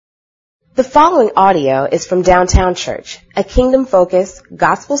The following audio is from Downtown Church, a kingdom-focused,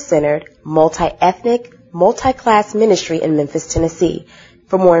 gospel-centered, multi-ethnic, multi-class ministry in Memphis, Tennessee.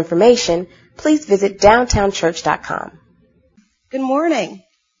 For more information, please visit downtownchurch.com. Good morning.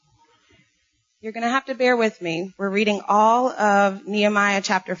 You're going to have to bear with me. We're reading all of Nehemiah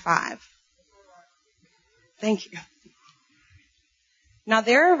chapter 5. Thank you. Now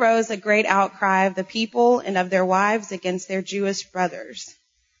there arose a great outcry of the people and of their wives against their Jewish brothers.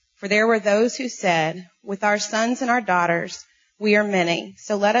 For there were those who said, with our sons and our daughters, we are many,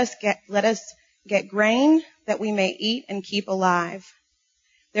 so let us get grain that we may eat and keep alive.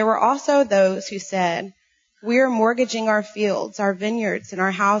 There were also those who said, we are mortgaging our fields, our vineyards, and our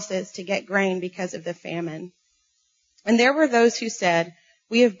houses to get grain because of the famine. And there were those who said,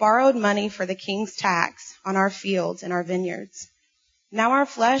 we have borrowed money for the king's tax on our fields and our vineyards. Now our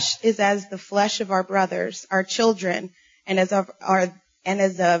flesh is as the flesh of our brothers, our children, and as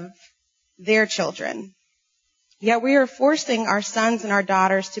of their children. Yet we are forcing our sons and our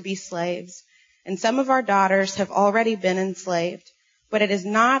daughters to be slaves, and some of our daughters have already been enslaved. But it is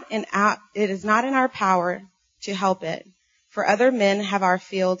not in our power to help it, for other men have our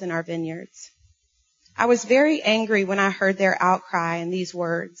fields and our vineyards. I was very angry when I heard their outcry and these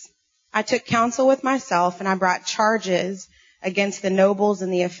words. I took counsel with myself, and I brought charges against the nobles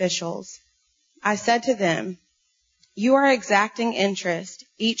and the officials. I said to them, you are exacting interest,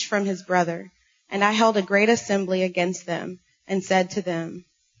 each from his brother. And I held a great assembly against them and said to them,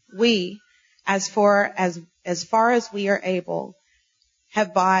 we, as far as we are able,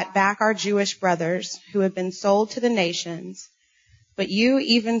 have bought back our Jewish brothers who have been sold to the nations. But you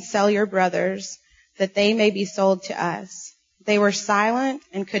even sell your brothers that they may be sold to us. They were silent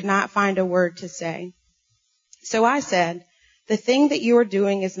and could not find a word to say. So I said, the thing that you are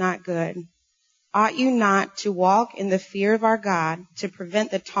doing is not good. Ought you not to walk in the fear of our God to prevent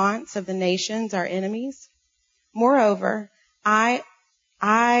the taunts of the nations, our enemies? Moreover, I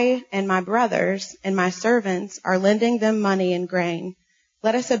and my brothers and my servants are lending them money and grain.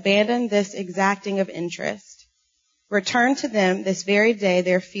 Let us abandon this exacting of interest. Return to them this very day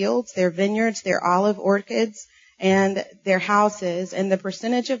their fields, their vineyards, their olive orchards, and their houses, and the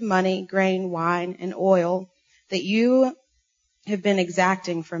percentage of money, grain, wine, and oil that you have been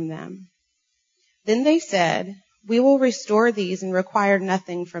exacting from them. Then they said, we will restore these and require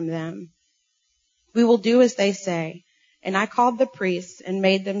nothing from them. We will do as they say. And I called the priests and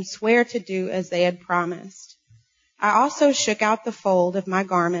made them swear to do as they had promised. I also shook out the fold of my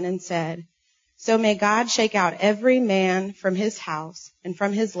garment and said, so may God shake out every man from his house and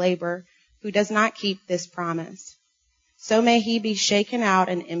from his labor who does not keep this promise. So may he be shaken out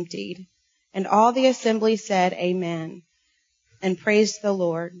and emptied. And all the assembly said, Amen, and praised the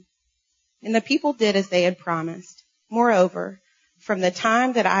Lord. And the people did as they had promised. Moreover, from the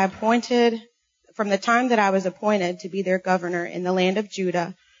time that I was appointed to be their governor in the land of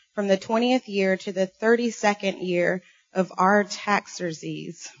Judah, from the 20th year to the 32nd year of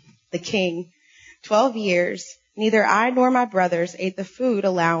Artaxerxes, the king, 12 years, neither I nor my brothers ate the food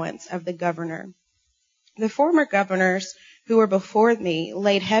allowance of the governor. The former governors who were before me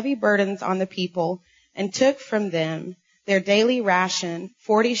laid heavy burdens on the people and took from them their daily ration,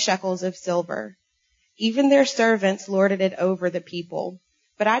 40 shekels of silver. Even their servants lorded it over the people.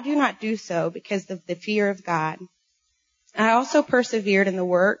 But I do not do so because of the fear of God. I also persevered in the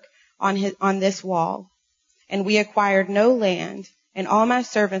work on this wall, and we acquired no land, and all my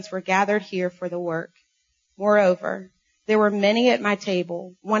servants were gathered here for the work. Moreover, there were many at my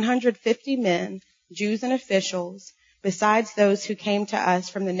table, 150 men, Jews and officials, besides those who came to us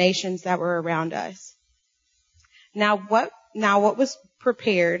from the nations that were around us. Now what was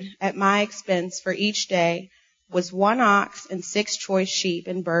prepared at my expense for each day was 1 ox and 6 choice sheep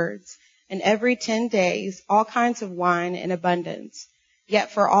and birds, and every 10 days all kinds of wine in abundance.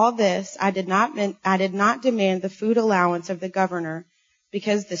 Yet for all this I did not demand the food allowance of the governor,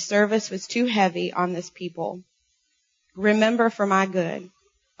 because the service was too heavy on this people. Remember for my good,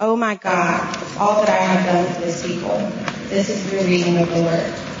 oh my God, all that I have done for this people. This is the reading of the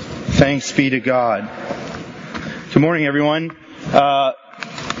word. Thanks be to God. Good morning, everyone.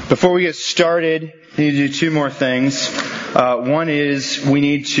 Before we get started, we need to do 2 more things. One is we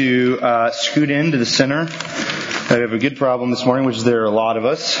need to scoot into the center. We have a good problem this morning, which is there are a lot of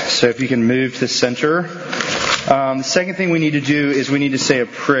us. So if you can move to the center. The second thing we need to do is we need to say a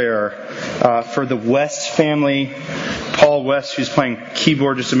prayer for the West family. Paul West, who's playing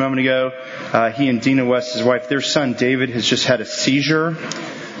keyboard just a moment ago, he and Dina West, his wife, their son David has just had a seizure.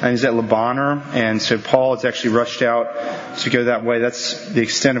 And he's at Lebanon, and so Paul has actually rushed out to go that way. That's the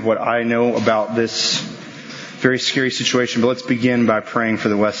extent of what I know about this very scary situation. But let's begin by praying for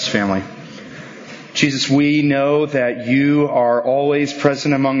the West family. Jesus, we know that you are always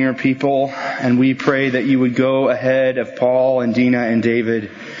present among your people, and we pray that you would go ahead of Paul and Dina and David,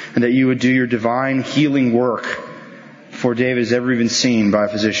 and that you would do your divine healing work before David has ever even seen by a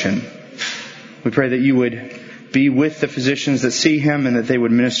physician. We pray that you would be with the physicians that see him, and that they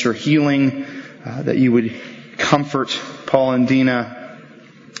would minister healing, that you would comfort Paul and Dina,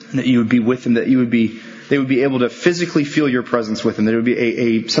 and that you would be with them, that they would be able to physically feel your presence with them, that it would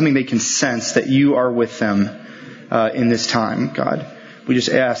be something they can sense that you are with them in this time, God. We just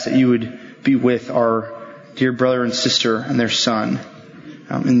ask that you would be with our dear brother and sister and their son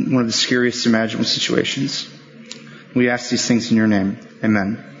in one of the scariest imaginable situations. We ask these things in your name.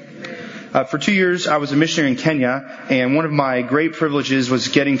 Amen. For 2 years, I was a missionary in Kenya, and one of my great privileges was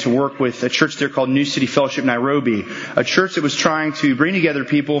getting to work with a church there called New City Fellowship Nairobi, a church that was trying to bring together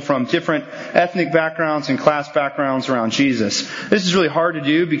people from different ethnic backgrounds and class backgrounds around Jesus. This is really hard to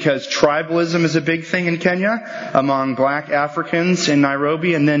do because tribalism is a big thing in Kenya among black Africans in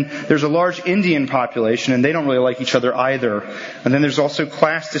Nairobi, and then there's a large Indian population, and they don't really like each other either. And then there's also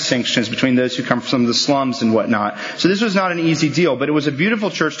class distinctions between those who come from some of the slums and whatnot. So this was not an easy deal, but it was a beautiful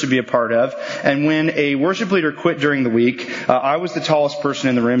church to be a part of. And when a worship leader quit during the week, I was the tallest person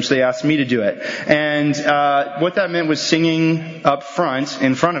in the room, so they asked me to do it. And what that meant was singing up front,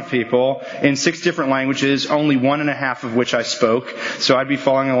 in front of people, in 6 different languages, only 1.5 of which I spoke. So I'd be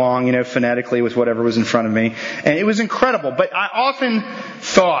following along, phonetically with whatever was in front of me. And it was incredible. But I often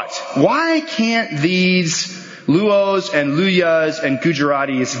thought, why can't these Luos and Luyas and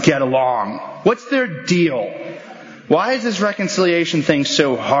Gujaratis get along? What's their deal? Why is this reconciliation thing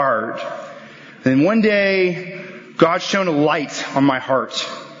so hard? Then one day, God shone a light on my heart.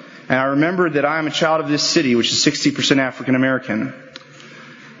 And I remembered that I am a child of this city, which is 60% African American.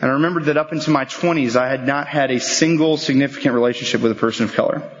 And I remembered that up into my 20s, I had not had a single significant relationship with a person of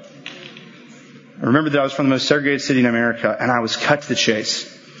color. I remembered that I was from the most segregated city in America, and I was cut to the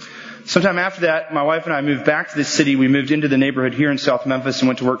chase. Sometime after that, my wife and I moved back to this city. We moved into the neighborhood here in South Memphis and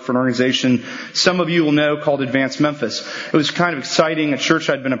went to work for an organization some of you will know called Advanced Memphis. It was kind of exciting. A church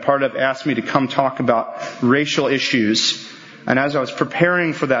I'd been a part of asked me to come talk about racial issues. And as I was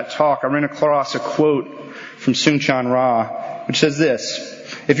preparing for that talk, I ran across a quote from Soong-Chan Rah, which says this: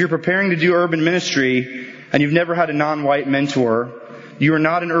 "If you're preparing to do urban ministry and you've never had a non-white mentor, you are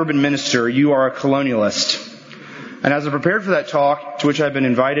not an urban minister, you are a colonialist." And as I prepared for that talk, to which I've been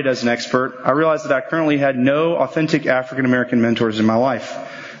invited as an expert, I realized that I currently had no authentic African American mentors in my life.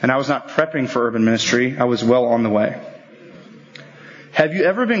 And I was not prepping for urban ministry. I was well on the way. Have you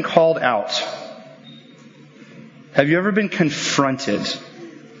ever been called out? Have you ever been confronted?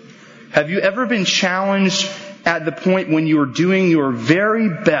 Have you ever been challenged at the point when you were doing your very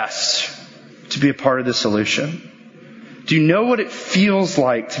best to be a part of the solution? Do you know what it feels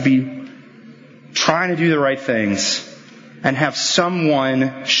like to be trying to do the right things and have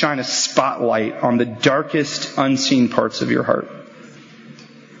someone shine a spotlight on the darkest unseen parts of your heart?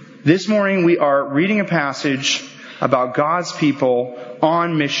 This morning we are reading a passage about God's people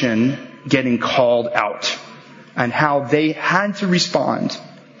on mission getting called out and how they had to respond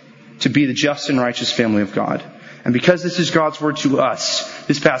to be the just and righteous family of God. And because this is God's word to us,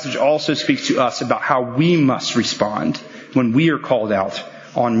 this passage also speaks to us about how we must respond when we are called out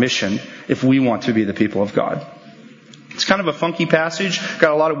on mission if we want to be the people of God. It's kind of a funky passage,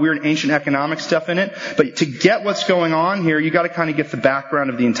 got a lot of weird ancient economic stuff in it, but to get what's going on here, you got to kind of get the background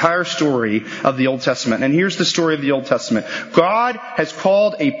of the entire story of the Old Testament. And here's the story of the Old Testament. God has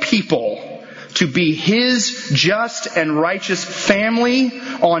called a people to be His just and righteous family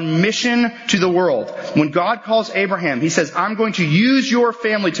on mission to the world. When God calls Abraham, He says, "I'm going to use your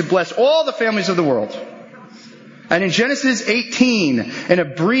family to bless all the families of the world." And in Genesis 18, in a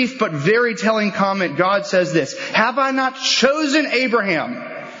brief but very telling comment, God says this: "Have I not chosen Abraham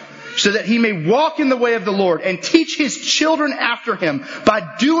so that he may walk in the way of the Lord and teach his children after him by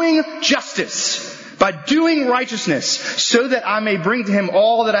doing justice, by doing righteousness, so that I may bring to him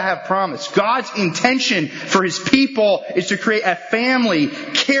all that I have promised." God's intention for His people is to create a family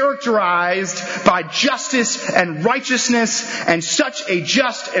characterized by justice and righteousness, and such a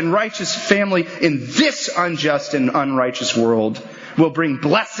just and righteous family in this unjust and unrighteous world will bring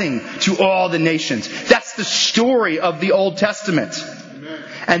blessing to all the nations. That's the story of the Old Testament.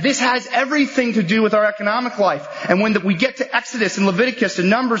 And this has everything to do with our economic life. And when we get to Exodus and Leviticus and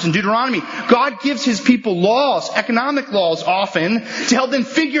Numbers and Deuteronomy, God gives His people laws, economic laws often, to help them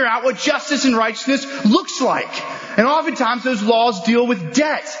figure out what justice and righteousness looks like. And oftentimes those laws deal with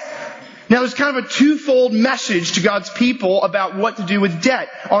debt. Now there's kind of a twofold message to God's people about what to do with debt.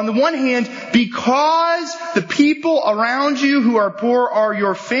 On the one hand, because the people around you who are poor are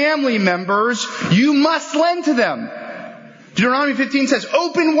your family members, you must lend to them. Deuteronomy 15 says,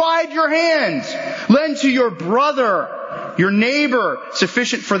 open wide your hand. Lend to your brother, your neighbor,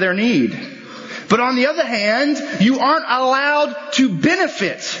 sufficient for their need. But on the other hand, you aren't allowed to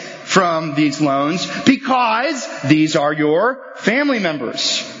benefit from these loans because these are your family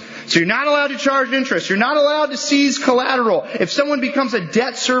members. So you're not allowed to charge interest. You're not allowed to seize collateral. If someone becomes a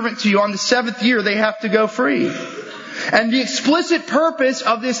debt servant to you on the 7th year, they have to go free. And the explicit purpose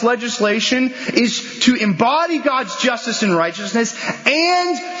of this legislation is to embody God's justice and righteousness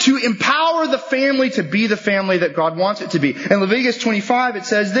and to empower the family to be the family that God wants it to be. In Leviticus 25 it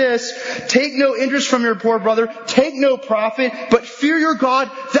says this, take no interest from your poor brother, take no profit, but fear your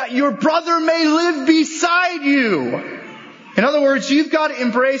God that your brother may live beside you. In other words, you've got to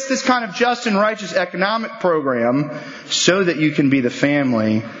embrace this kind of just and righteous economic program so that you can be the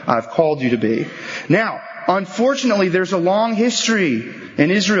family I've called you to be. Now, unfortunately, there's a long history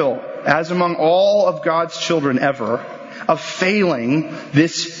in Israel, as among all of God's children ever, of failing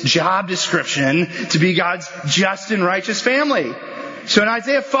this job description to be God's just and righteous family. So in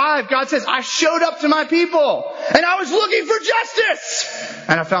Isaiah 5, God says, I showed up to my people, and I was looking for justice,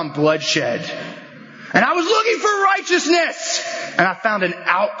 and I found bloodshed. And I was looking for righteousness, and I found an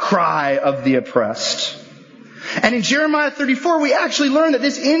outcry of the oppressed. And in Jeremiah 34, we actually learn that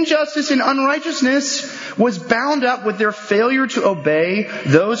this injustice and unrighteousness was bound up with their failure to obey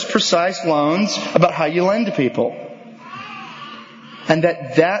those precise loans about how you lend to people. And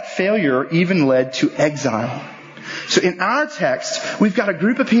that failure even led to exile. So in our text, we've got a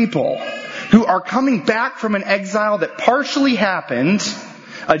group of people who are coming back from an exile that partially happened,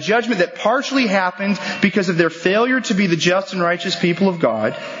 a judgment that partially happened because of their failure to be the just and righteous people of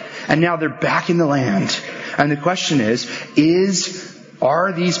God. And now they're back in the land. And the question is,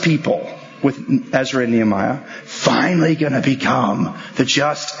 are these people, with Ezra and Nehemiah, finally going to become the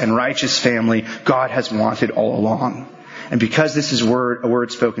just and righteous family God has wanted all along? And because this is a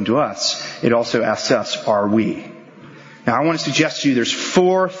word spoken to us, it also asks us, are we? Now I want to suggest to you there's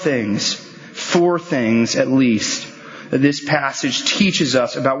four things at least, that this passage teaches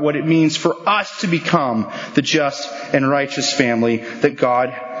us about what it means for us to become the just and righteous family that God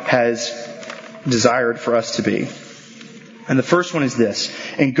has desired for us to be. And the first one is this.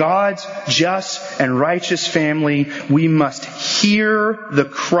 In God's just and righteous family, we must hear the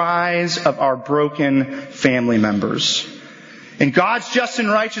cries of our broken family members. In God's just and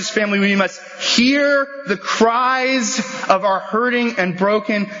righteous family, we must hear the cries of our hurting and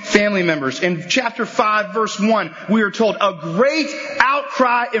broken family members. In chapter 5, verse 1, we are told a great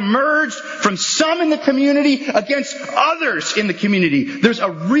outcry emerged from some in the community against others in the community. There's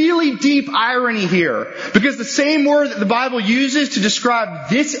a really deep irony here, because the same word that the Bible uses to describe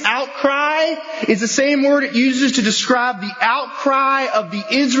this outcry is the same word it uses to describe the outcry of the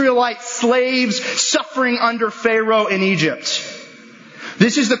Israelite slaves suffering under Pharaoh in Egypt.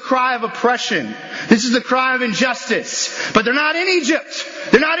 This is the cry of oppression. This is the cry of injustice. But they're not in Egypt.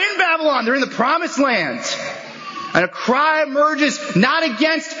 They're not in Babylon. They're in the Promised Land. And a cry emerges not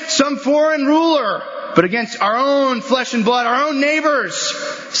against some foreign ruler, but against our own flesh and blood, our own neighbors,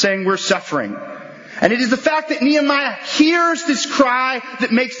 saying we're suffering. And it is the fact that Nehemiah hears this cry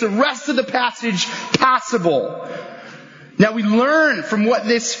that makes the rest of the passage possible. Now we learn from what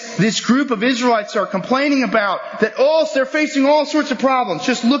this group of Israelites are complaining about that they're facing all sorts of problems.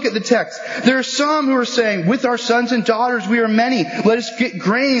 Just look at the text. There are some who are saying, with our sons and daughters we are many. Let us get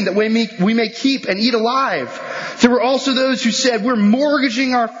grain that we may keep and eat alive. There were also those who said, we're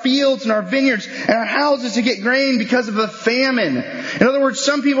mortgaging our fields and our vineyards and our houses to get grain because of a famine. In other words,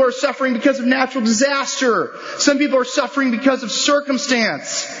 some people are suffering because of natural disaster. Some people are suffering because of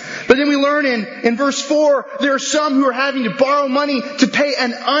circumstance. But then we learn in verse 4, there are some who are having to borrow money to pay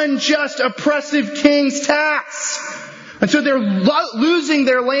an unjust, oppressive king's tax. And so they're losing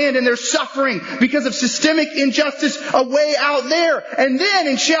their land and they're suffering because of systemic injustice away out there. And then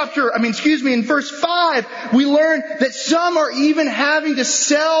in verse 5, we learn that some are even having to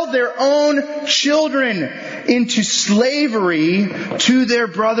sell their own children into slavery to their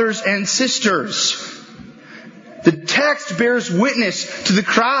brothers and sisters. The text bears witness to the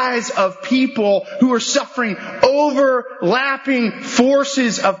cries of people who are suffering overlapping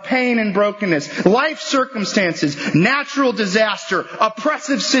forces of pain and brokenness, life circumstances, natural disaster,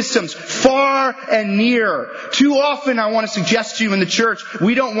 oppressive systems, far and near. Too often, I want to suggest to you in the church,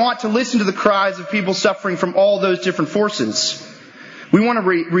 we don't want to listen to the cries of people suffering from all those different forces. We want to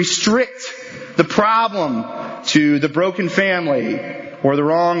restrict the problem to the broken family or the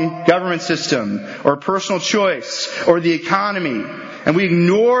wrong government system, or personal choice, or the economy. And we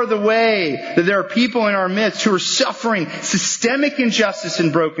ignore the way that there are people in our midst who are suffering systemic injustice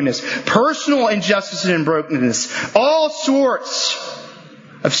and brokenness, personal injustice and brokenness, all sorts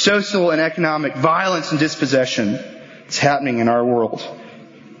of social and economic violence and dispossession is happening in our world.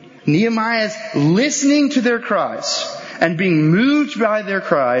 Nehemiah's listening to their cries and being moved by their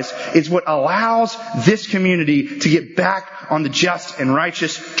cries is what allows this community to get back on the just and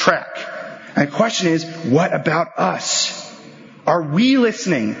righteous track. And the question is, what about us? Are we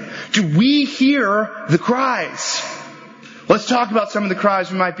listening? Do we hear the cries? Let's talk about some of the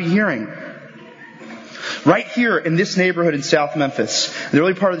cries we might be hearing. Right here in this neighborhood in South Memphis, the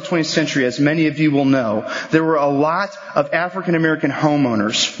early part of the 20th century, as many of you will know, there were a lot of African American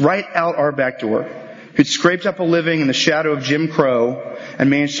homeowners right out our back door who'd scraped up a living in the shadow of Jim Crow and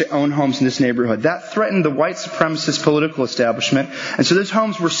managed to own homes in this neighborhood. That threatened the white supremacist political establishment, and so those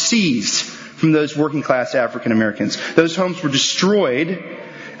homes were seized from those working class African Americans. Those homes were destroyed,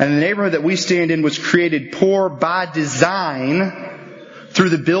 and the neighborhood that we stand in was created poor by design through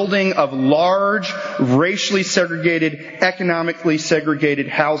the building of large, racially segregated, economically segregated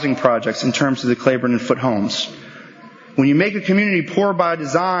housing projects in terms of the Claiborne and Foote homes. When you make a community poor by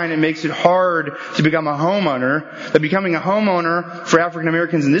design, it makes it hard to become a homeowner. But becoming a homeowner for African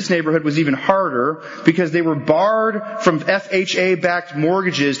Americans in this neighborhood was even harder because they were barred from FHA-backed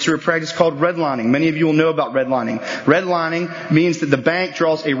mortgages through a practice called redlining. Many of you will know about redlining. Redlining means that the bank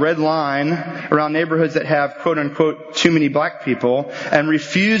draws a red line around neighborhoods that have, quote-unquote, too many black people and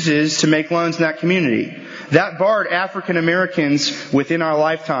refuses to make loans in that community. That barred African Americans within our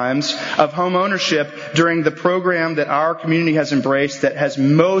lifetimes of home ownership during the program that our community has embraced that has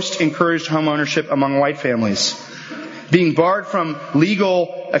most encouraged home ownership among white families. Being barred from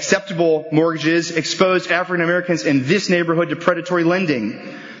legal, acceptable mortgages exposed African Americans in this neighborhood to predatory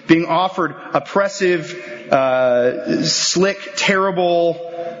lending. Being offered oppressive, slick, terrible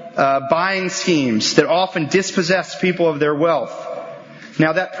buying schemes that often dispossess people of their wealth.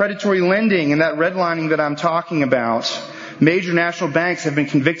 Now that predatory lending and that redlining that I'm talking about, major national banks have been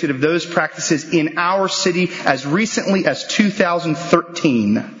convicted of those practices in our city as recently as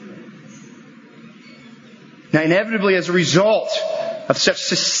 2013. Now inevitably as a result of such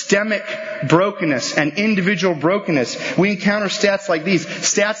systemic brokenness and individual brokenness, we encounter stats like these.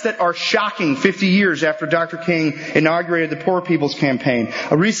 Stats that are shocking 50 years after Dr. King inaugurated the Poor People's Campaign.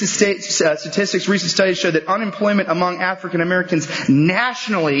 Recent studies show that unemployment among African Americans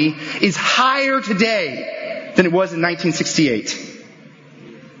nationally is higher today than it was in 1968.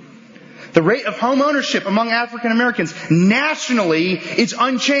 The rate of home ownership among African Americans nationally is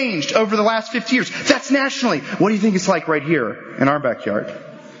unchanged over the last 50 years. That's nationally. What do you think it's like right here in our backyard?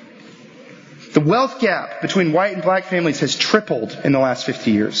 The wealth gap between white and black families has tripled in the last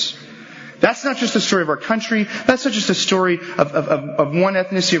 50 years. That's not just the story of our country. That's not just a story of one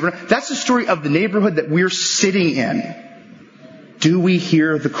ethnicity. That's the story of the neighborhood that we're sitting in. Do we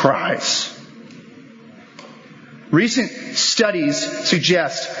hear the cries? Recent studies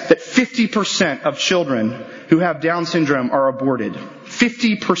suggest that 50% of children who have Down syndrome are aborted.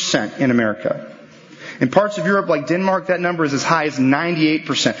 50% in America. In parts of Europe like Denmark, that number is as high as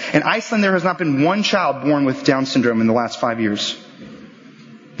 98%. In Iceland, there has not been one child born with Down syndrome in the last 5 years.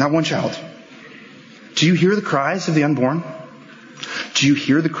 Not one child. Do you hear the cries of the unborn? Do you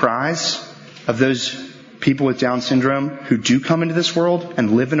hear the cries of those people with Down syndrome who do come into this world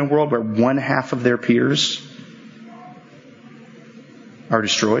and live in a world where one half of their peers are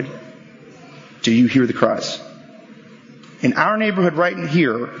destroyed? Do you hear the cries? In our neighborhood right in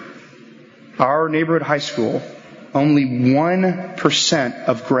here, our neighborhood high school, only 1%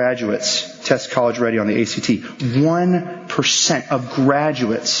 of graduates test college ready on the ACT. 1% of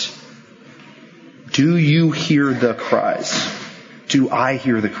graduates. Do you hear the cries? Do I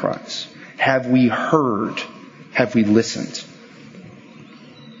hear the cries? Have we heard? Have we listened?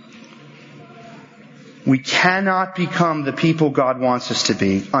 We cannot become the people God wants us to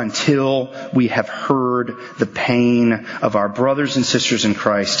be until we have heard the pain of our brothers and sisters in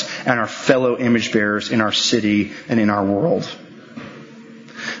Christ and our fellow image bearers in our city and in our world.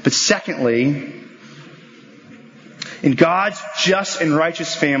 But secondly, in God's just and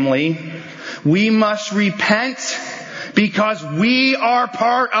righteous family, we must repent because we are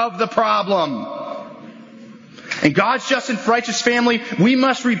part of the problem. In God's just and righteous family, we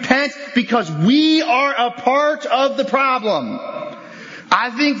must repent because we are a part of the problem.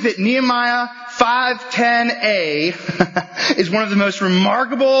 I think that Nehemiah 5:10a is one of the most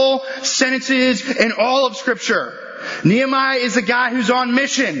remarkable sentences in all of Scripture. Nehemiah is a guy who's on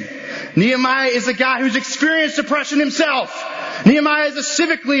mission. Nehemiah is a guy who's experienced oppression himself. Nehemiah is a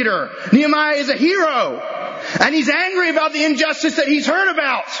civic leader. Nehemiah is a hero. And he's angry about the injustice that he's heard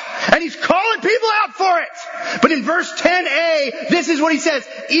about. And he's calling people out for it. But in verse 10a, this is what he says.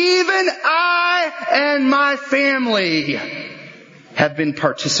 Even I and my family have been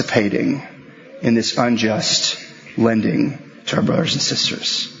participating in this unjust lending to our brothers and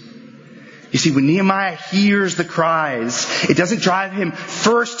sisters. You see, when Nehemiah hears the cries, it doesn't drive him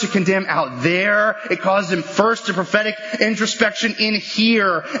first to condemn out there. It causes him first to prophetic introspection in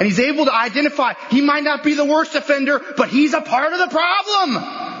here. And he's able to identify he might not be the worst offender, but he's a part of the problem.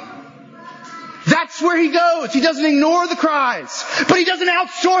 That's where he goes. He doesn't ignore the cries, but he doesn't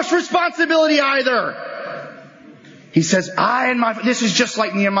outsource responsibility either. He says, this is just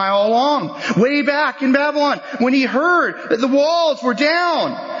like Nehemiah all along. Way back in Babylon, when he heard that the walls were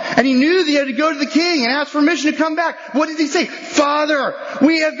down, and he knew that he had to go to the king and ask permission to come back. What did he say? Father,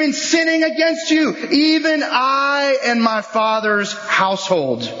 we have been sinning against you, even I and my father's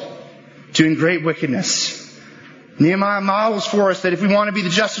household, doing great wickedness. Nehemiah models for us that if we want to be the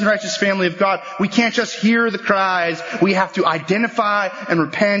just and righteous family of God, we can't just hear the cries. We have to identify and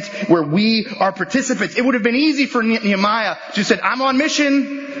repent where we are participants. It would have been easy for Nehemiah to have said, I'm on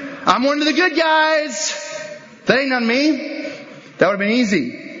mission. I'm one of the good guys. That ain't on me. That would have been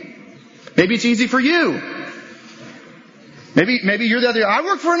easy. Maybe it's easy for you. Maybe you're the other. I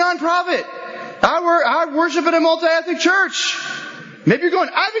work for a nonprofit. I worship in a multi-ethnic church. Maybe you're going,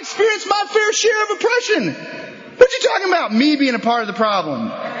 I've experienced my fair share of oppression. What you talking about? Me being a part of the problem.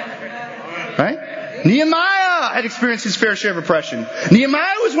 Right? Nehemiah had experienced his fair share of oppression.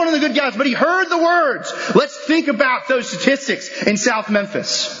 Nehemiah was one of the good guys, but he heard the words. Let's think about those statistics in South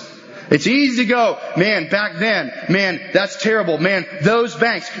Memphis. It's easy to go, man, back then, man, that's terrible. Man, those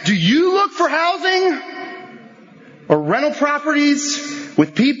banks. Do you look for housing or rental properties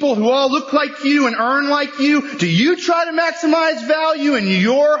with people who all look like you and earn like you? Do you try to maximize value in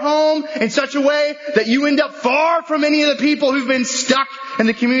your home in such a way that you end up far from any of the people who've been stuck in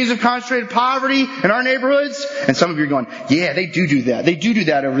the communities of concentrated poverty in our neighborhoods? And some of you are going, yeah, they do that. They do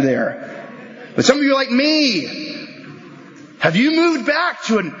that over there. But some of you are like me. Have you moved back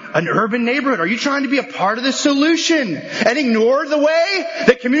to an urban neighborhood? Are you trying to be a part of the solution and ignore the way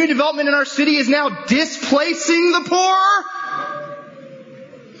that community development in our city is now displacing the poor?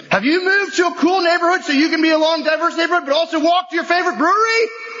 Have you moved to a cool neighborhood so you can be along a diverse neighborhood but also walk to your favorite brewery?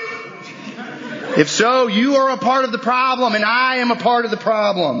 If so, you are a part of the problem and I am a part of the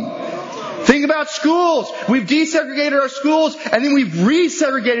problem. Think about schools. We've desegregated our schools and then we've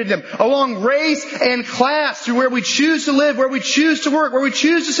resegregated them along race and class to where we choose to live, where we choose to work, where we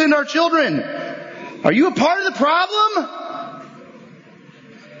choose to send our children. Are you a part of the problem?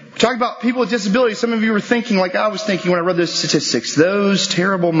 We talk about people with disabilities. Some of you were thinking like I was thinking when I read those statistics, those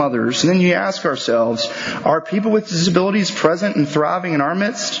terrible mothers. And then you ask ourselves, are people with disabilities present and thriving in our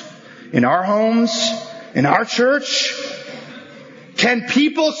midst? In our homes? In our church? Can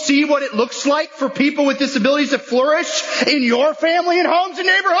people see what it looks like for people with disabilities to flourish in your family and homes and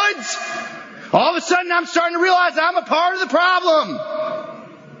neighborhoods? All of a sudden I'm starting to realize I'm a part of the problem.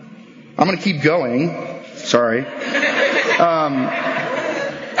 I'm going to keep going. Sorry.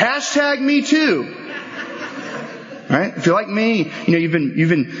 Hashtag me too. Right? If you're like me, you've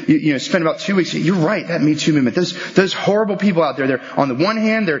been spent about 2 weeks. You're right, that Me Too movement. Those horrible people out there. They're on the one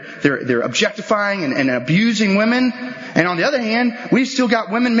hand, they're objectifying and abusing women, and on the other hand, we've still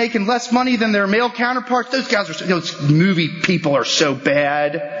got women making less money than their male counterparts. Those movie people are so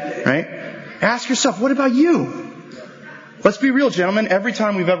bad, right? Ask yourself, what about you? Let's be real, gentlemen. Every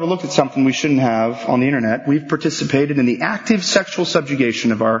time we've ever looked at something we shouldn't have on the internet, we've participated in the active sexual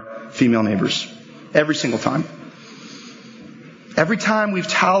subjugation of our female neighbors. Every single time. Every time we've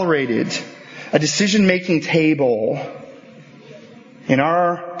tolerated a decision-making table in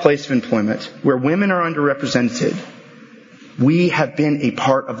our place of employment where women are underrepresented, we have been a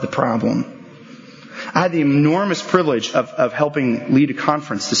part of the problem. I had the enormous privilege of helping lead a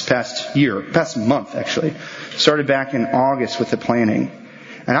conference this past month actually. Started back in August with the planning.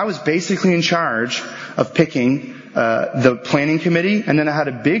 And I was basically in charge of picking the planning committee, and then I had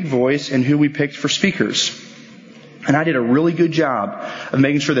a big voice in who we picked for speakers. And I did a really good job of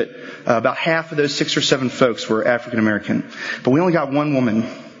making sure that about half of those 6 or 7 folks were African American. But we only got one woman.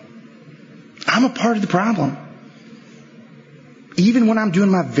 I'm a part of the problem. Even when I'm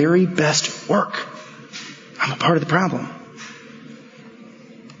doing my very best work, I'm a part of the problem.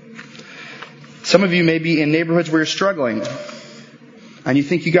 Some of you may be in neighborhoods where you're struggling. And you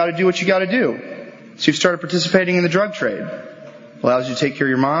think you got to do what you got to do. So you've started participating in the drug trade. Allows you to take care of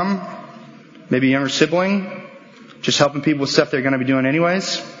your mom, maybe a younger sibling, just helping people with stuff they're going to be doing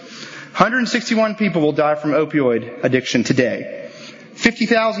anyways. 161 people will die from opioid addiction today.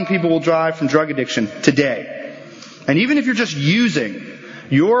 50,000 people will die from drug addiction today. And even if you're just using,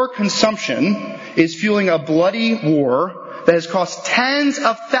 your consumption is fueling a bloody war that has cost tens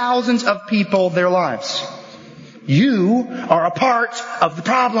of thousands of people their lives. You are a part of the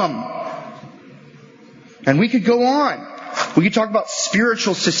problem. And we could go on. We could talk about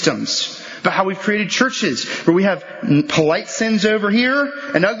spiritual systems, about how we've created churches where we have polite sins over here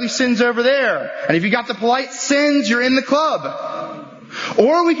and ugly sins over there. And if you got the polite sins, you're in the club.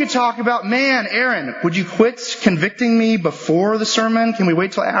 Or we could talk about, man, Aaron, would you quit convicting me before the sermon? Can we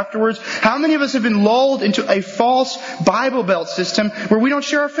wait till afterwards? How many of us have been lulled into a false Bible Belt system where we don't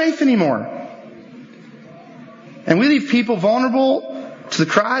share our faith anymore? And we leave people vulnerable to the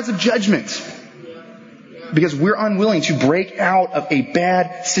cries of judgment because we're unwilling to break out of a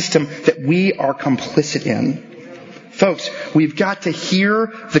bad system that we are complicit in. Folks, we've got to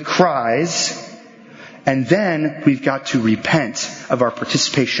hear the cries, and then we've got to repent of our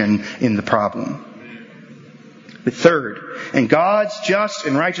participation in the problem. The third, and God's just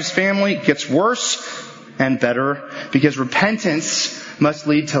and righteous family gets worse and better because repentance must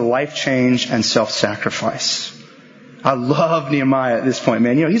lead to life change and self-sacrifice. I love Nehemiah at this point,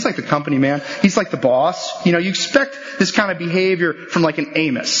 man. He's like the company man. He's like the boss. You expect this kind of behavior from like an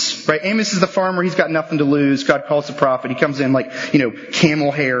Amos, right? Amos is the farmer. He's got nothing to lose. God calls the prophet. He comes in like,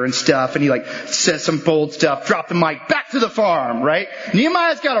 camel hair and stuff, and he like says some bold stuff, drop the mic, back to the farm, right?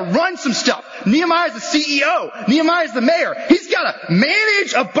 Nehemiah's got to run some stuff. Nehemiah's the CEO. Nehemiah's the mayor. He's got to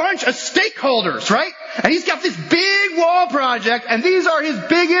manage a bunch of stakeholders, right? And he's got this big wall project, and these are his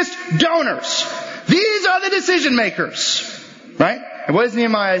biggest donors. These are the decision makers, right? And what does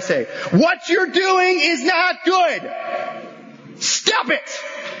Nehemiah say? What you're doing is not good. Stop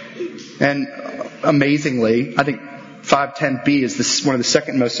it. And amazingly, I think 5:10b is one of the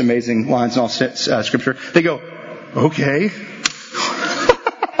second most amazing lines in all Scripture. They go, okay.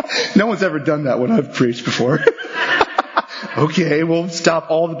 No one's ever done that when I've preached before. Okay, we'll stop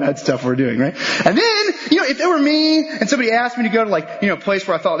all the bad stuff we're doing, right? And then, if it were me and somebody asked me to go to a place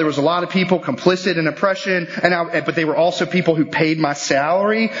where I thought there was a lot of people complicit in oppression, but they were also people who paid my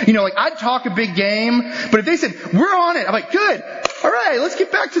salary, I'd talk a big game, but if they said, we're on it, I'm like, good. All right, let's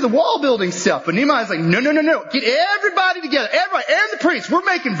get back to the wall building stuff. But Nehemiah's like, no. Get everybody together. Everybody, and the priests. We're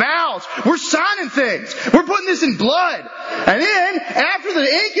making vows. We're signing things. We're putting this in blood. And then, after the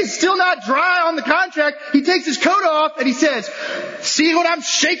ink is still not dry on the contract, he takes his coat off and he says, see what I'm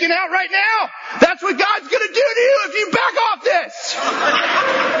shaking out right now? That's what God's going to do to you if you back off this.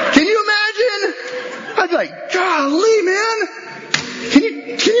 Can you imagine? I'd be like, golly, man. Can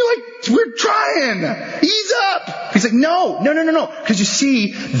you we're trying. Ease up. He's like, no. Because you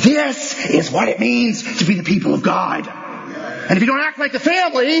see, this is what it means to be the people of God. And if you don't act like the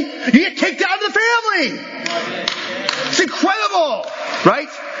family, you get kicked out of the family. It's incredible, right?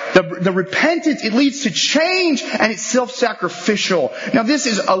 The repentance, it leads to change, and it's self-sacrificial. Now this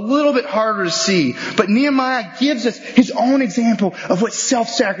is a little bit harder to see, but Nehemiah gives us his own example of what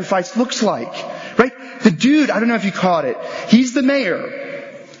self-sacrifice looks like, right? The dude, I don't know if you caught it, he's the mayor,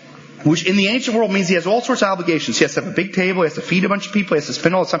 which in the ancient world means he has all sorts of obligations. He has to have a big table, he has to feed a bunch of people, he has to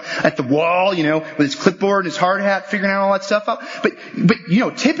spend all the time at the wall, with his clipboard and his hard hat, figuring out all that stuff out. But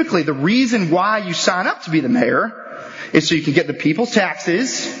typically the reason why you sign up to be the mayor is so you can get the people's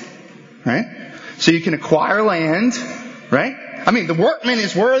taxes, right? So you can acquire land, right? I mean, the workman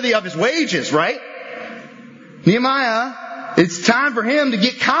is worthy of his wages, right? Nehemiah, it's time for him to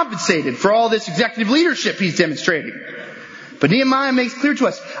get compensated for all this executive leadership he's demonstrating. But Nehemiah makes clear to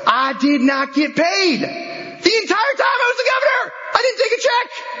us, I did not get paid. The entire time I was the governor, I didn't take a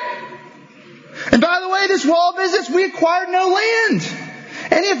check. And by the way, this wall business, we acquired no land.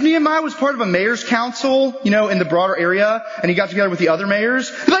 And if Nehemiah was part of a mayor's council, in the broader area, and he got together with the other mayors,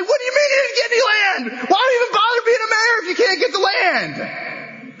 he's like, what do you mean you didn't get any land? Why even bother being a mayor if you can't get the land?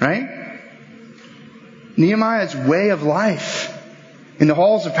 Right? Nehemiah's way of life in the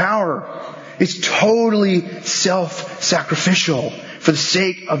halls of power is totally self-sacrificial for the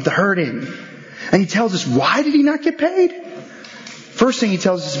sake of the hurting. And he tells us, why did he not get paid? First thing he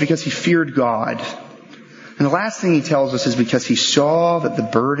tells us is because he feared God. And the last thing he tells us is because he saw that the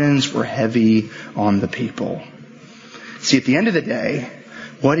burdens were heavy on the people. See, at the end of the day,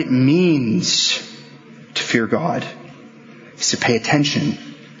 what it means to fear God is to pay attention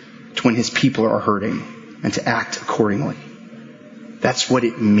to when his people are hurting and to act accordingly. That's what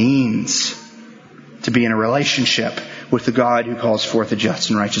it means to be in a relationship with the God who calls forth a just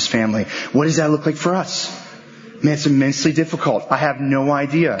and righteous family. What does that look like for us? Man, it's immensely difficult. I have no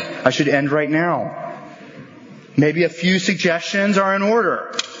idea. I should end right now. Maybe a few suggestions are in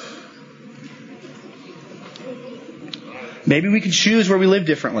order. Maybe we could choose where we live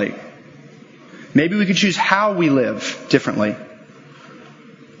differently. Maybe we could choose how we live differently.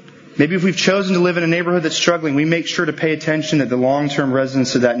 Maybe if we've chosen to live in a neighborhood that's struggling, we make sure to pay attention that the long-term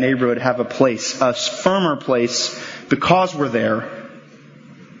residents of that neighborhood have a place, a firmer place, because we're there.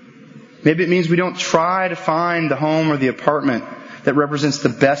 Maybe it means we don't try to find the home or the apartment that represents the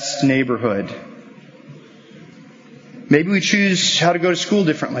best neighborhood. Maybe we choose how to go to school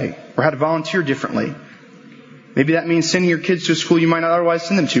differently or how to volunteer differently. Maybe that means sending your kids to a school you might not otherwise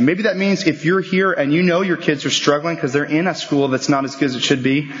send them to. Maybe that means if you're here and you know your kids are struggling because they're in a school that's not as good as it should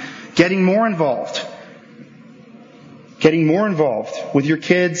be, getting more involved. Getting more involved with your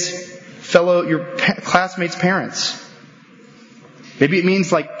kids, your classmates' parents. Maybe it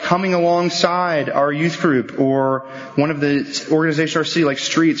means like coming alongside our youth group or one of the organizations our city like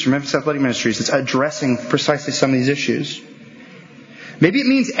Streets or Memphis Athletic Ministries that's addressing precisely some of these issues. Maybe it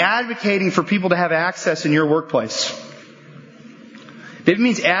means advocating for people to have access in your workplace. Maybe it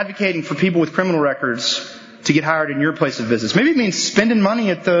means advocating for people with criminal records to get hired in your place of business. Maybe it means spending money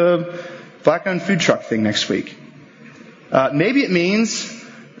at the Black-owned food truck thing next week. Maybe it means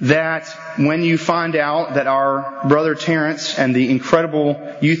that when you find out that our brother Terrence and the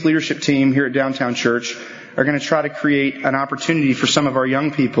incredible youth leadership team here at Downtown Church are going to try to create an opportunity for some of our young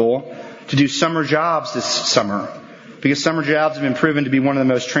people to do summer jobs this summer. Because summer jobs have been proven to be one of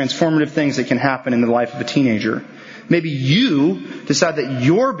the most transformative things that can happen in the life of a teenager. Maybe you decide that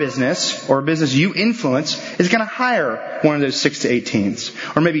your business or a business you influence is going to hire one of those 6 to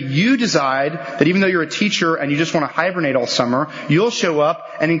 18s. Or maybe you decide that even though you're a teacher and you just want to hibernate all summer, you'll show up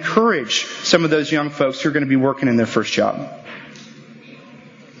and encourage some of those young folks who are going to be working in their first job.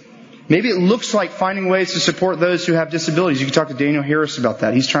 Maybe it looks like finding ways to support those who have disabilities. You can talk to Daniel Harris about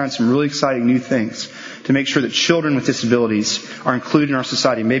that. He's trying some really exciting new things to make sure that children with disabilities are included in our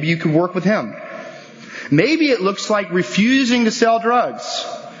society. Maybe you could work with him. Maybe it looks like refusing to sell drugs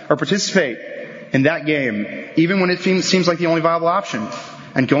or participate in that game, even when it seems like the only viable option,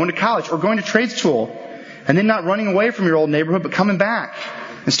 and going to college or going to trade school, and then not running away from your old neighborhood, but coming back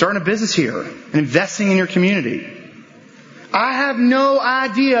and starting a business here and investing in your community. I have no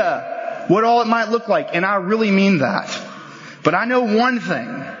idea what all it might look like, and I really mean that. But I know one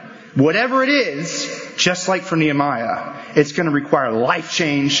thing. Whatever it is, just like for Nehemiah, it's going to require life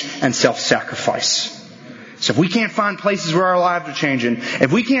change and self-sacrifice. So if we can't find places where our lives are changing,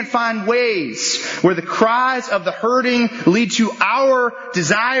 if we can't find ways where the cries of the hurting lead to our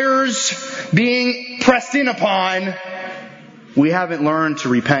desires being pressed in upon, we haven't learned to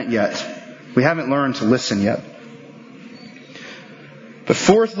repent yet. We haven't learned to listen yet. But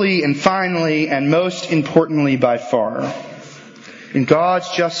fourthly and finally and most importantly by far, in God's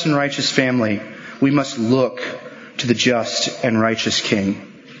just and righteous family, we must look to the just and righteous King.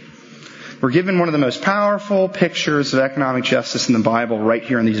 We're given one of the most powerful pictures of economic justice in the Bible right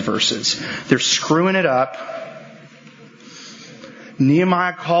here in these verses. They're screwing it up.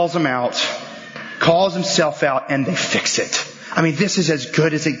 Nehemiah calls them out, calls himself out, and they fix it. I mean, this is as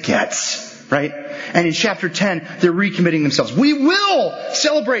good as it gets, right? And in chapter 10, they're recommitting themselves. We will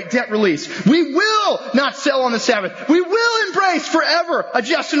celebrate debt release. We will not sell on the Sabbath. We will embrace forever a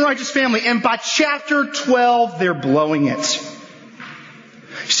just and righteous family. And by chapter 12, they're blowing it.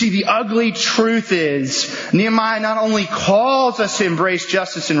 See, the ugly truth is, Nehemiah not only calls us to embrace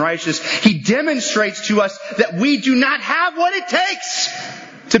justice and righteousness, he demonstrates to us that we do not have what it takes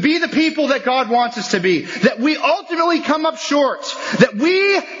to be the people that God wants us to be. That we ultimately come up short. That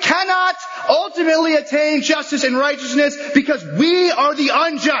we cannot ultimately attain justice and righteousness because we are the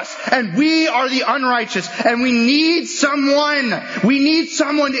unjust and we are the unrighteous. And we need someone. We need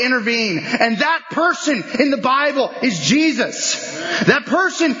someone to intervene. And that person in the Bible is Jesus. That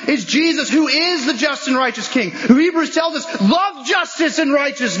person is Jesus, who is the just and righteous King, who Hebrews tells us loves justice and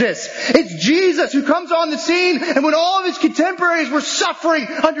righteousness. It's Jesus who comes on the scene, and when all of his contemporaries were suffering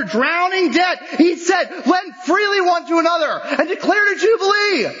under drowning debt, he said, lend freely one to another and declared a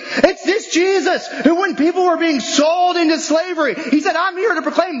jubilee. It's this Jesus who, when people were being sold into slavery, he said, I'm here to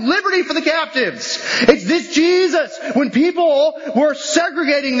proclaim liberty for the captives. It's this Jesus when people were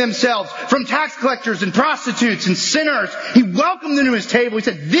segregating themselves from tax collectors and prostitutes and sinners, he welcomed them to his table. He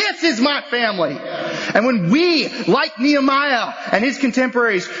said, this is my family. And when we, like Nehemiah and his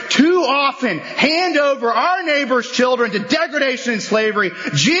contemporaries, too often hand over our neighbors' children to degradation and slavery,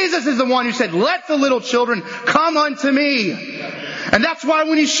 Jesus is the one who said, let the little children come unto me. And that's why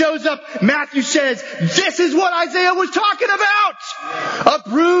when he shows up, Matthew says, this is what Isaiah was talking about. A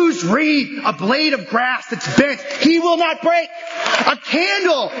bruised reed, a blade of grass that's bent, he will not break. A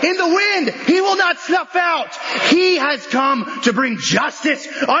candle in the wind He will not snuff out. He has come to bring justice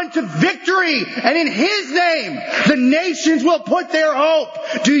unto victory. And in His name, the nations will put their hope.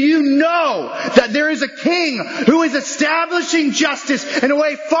 Do you know that there is a King who is establishing justice in a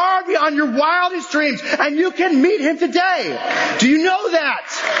way far beyond your wildest dreams, and you can meet Him today? Do you know that?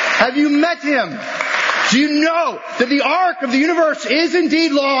 Have you met Him? Do you know that the arc of the universe is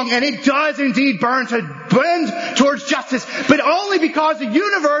indeed long, and it does indeed bend towards justice, but only because the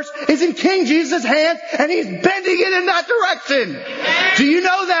universe is in King Jesus' hands and He's bending it in that direction? Do you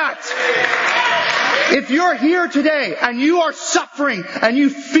know that? If you're here today and you are suffering and you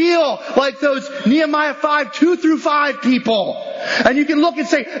feel like those Nehemiah 5:2-5 people, and you can look and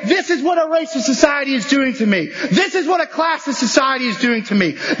say, this is what a racist society is doing to me. This is what a classist society is doing to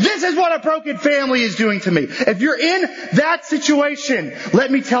me. This is what a broken family is doing to me. If you're in that situation,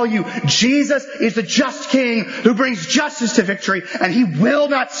 let me tell you, Jesus is the just King who brings justice to victory, and He will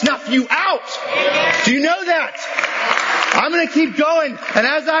not snuff you out. Do you know that? I'm going to keep going, and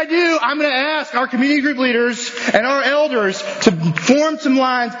as I do, I'm going to ask our community group leaders and our elders to form some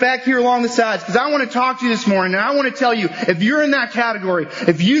lines back here along the sides, because I want to talk to you this morning, and I want to tell you, if you're in that category,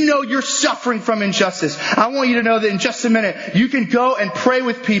 if you know you're suffering from injustice, I want you to know that in just a minute, you can go and pray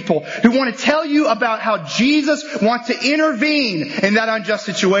with people who want to tell you about how Jesus wants to intervene in that unjust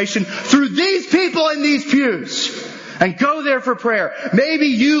situation through these people in these pews. And go there for prayer. Maybe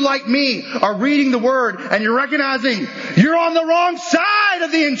you, like me, are reading the Word and you're recognizing you're on the wrong side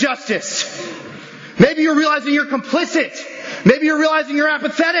of the injustice. Maybe you're realizing you're complicit. Maybe you're realizing you're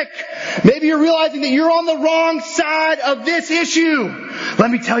apathetic. Maybe you're realizing that you're on the wrong side of this issue.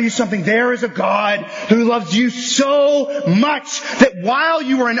 Let me tell you something. There is a God who loves you so much that while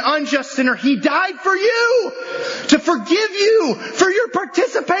you were an unjust sinner, He died for you to forgive you for your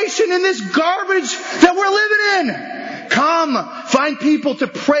participation in this garbage that we're living in. Come, find people to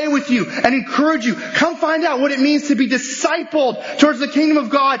pray with you and encourage you. Come find out what it means to be discipled towards the kingdom of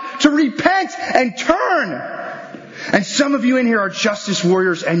God, to repent and turn. And some of you in here are justice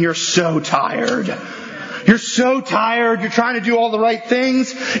warriors and you're so tired. You're so tired. You're trying to do all the right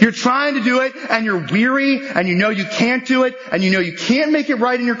things. You're trying to do it and you're weary and you know you can't do it and you know you can't make it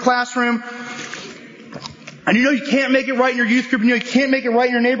right in your classroom. And you know you can't make it right in your youth group, and you know you can't make it right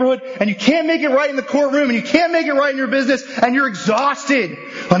in your neighborhood, and you can't make it right in the courtroom, and you can't make it right in your business, and you're exhausted.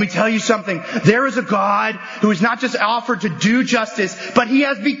 Let me tell you something. There is a God who is not just offered to do justice, but He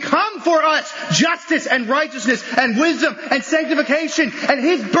has become for us justice and righteousness and wisdom and sanctification. And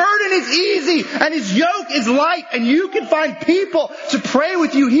His burden is easy, and His yoke is light, and you can find people to pray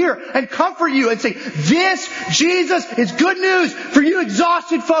with you here and comfort you and say, this Jesus is good news for you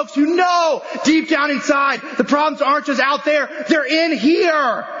exhausted folks who know deep down inside the problems aren't just out there, they're in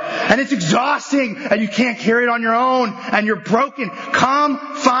here. And it's exhausting and you can't carry it on your own and you're broken. Come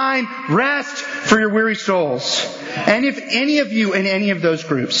find rest for your weary souls. And if any of you in any of those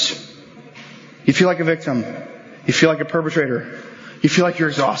groups, you feel like a victim, you feel like a perpetrator, you feel like you're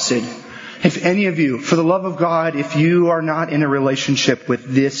exhausted, if any of you, for the love of God, if you are not in a relationship with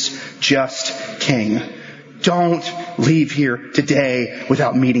this just King, don't leave here today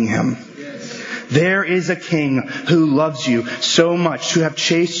without meeting Him. There is a King who loves you so much, to have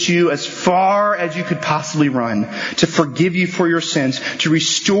chased you as far as you could possibly run, to forgive you for your sins, to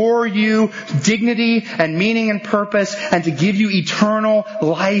restore you dignity and meaning and purpose, and to give you eternal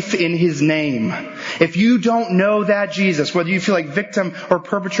life in His name. If you don't know that Jesus, whether you feel like victim or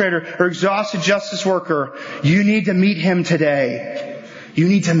perpetrator or exhausted justice worker, you need to meet Him today. You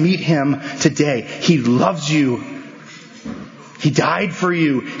need to meet Him today. He loves you. He died for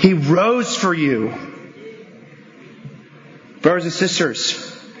you. He rose for you. Brothers and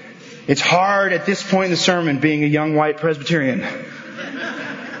sisters, it's hard at this point in the sermon being a young white Presbyterian.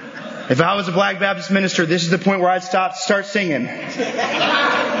 If I was a black Baptist minister, this is the point where I'd start singing.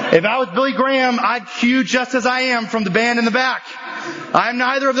 If I was Billy Graham, I'd cue Just As I Am from the band in the back. I'm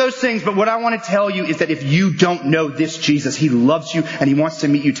neither of those things, but what I want to tell you is that if you don't know this Jesus, He loves you and He wants to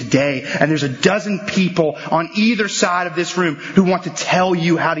meet you today. And there's a dozen people on either side of this room who want to tell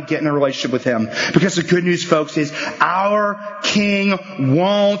you how to get in a relationship with Him. Because the good news, folks, is our King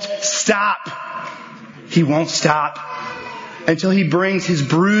won't stop. He won't stop until He brings His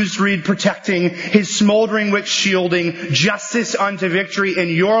bruised reed protecting, His smoldering wick shielding, justice unto victory in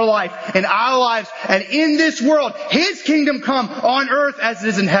your life, in our lives, and in this world. His kingdom come on earth as it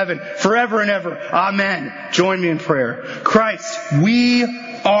is in heaven, forever and ever. Amen. Join me in prayer. Christ, we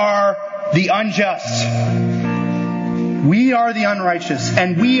are the unjust. We are the unrighteous,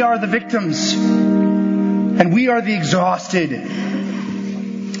 and we are the victims, and we are the exhausted,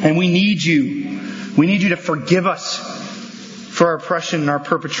 and we need you. We need you to forgive us for our oppression and our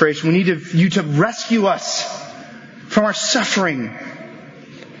perpetration. We need you to rescue us from our suffering.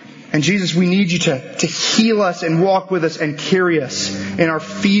 And Jesus, we need you to heal us and walk with us and carry us in our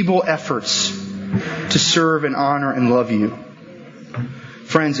feeble efforts to serve and honor and love you.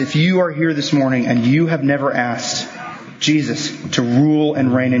 Friends, if you are here this morning and you have never asked Jesus to rule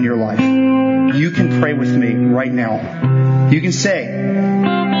and reign in your life, you can pray with me right now. You can say,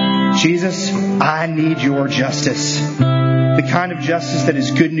 Jesus, I need your justice. The kind of justice that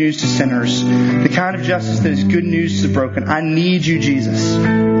is good news to sinners. The kind of justice that is good news to the broken. I need you, Jesus.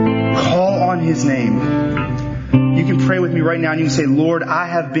 Call on His name. You can pray with me right now and you can say, Lord, I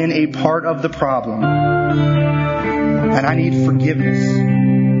have been a part of the problem. And I need forgiveness.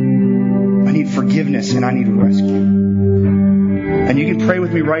 I need forgiveness and I need rescue. And you can pray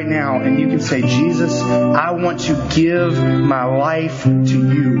with me right now and you can say, Jesus, I want to give my life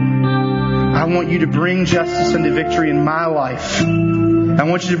to you. I want you to bring justice and victory in my life. I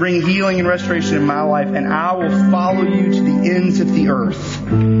want you to bring healing and restoration in my life, and I will follow you to the ends of the earth.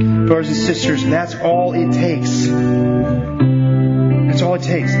 Brothers and sisters, that's all it takes. That's all it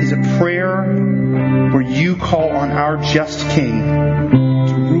takes is a prayer where you call on our just King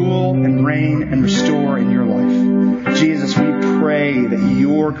to rule and reign and restore in your life. Jesus, we pray that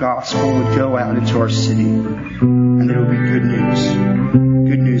your gospel would go out into our city and that it would be good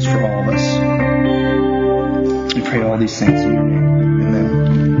news for all of us. We pray all these things in your name. Amen.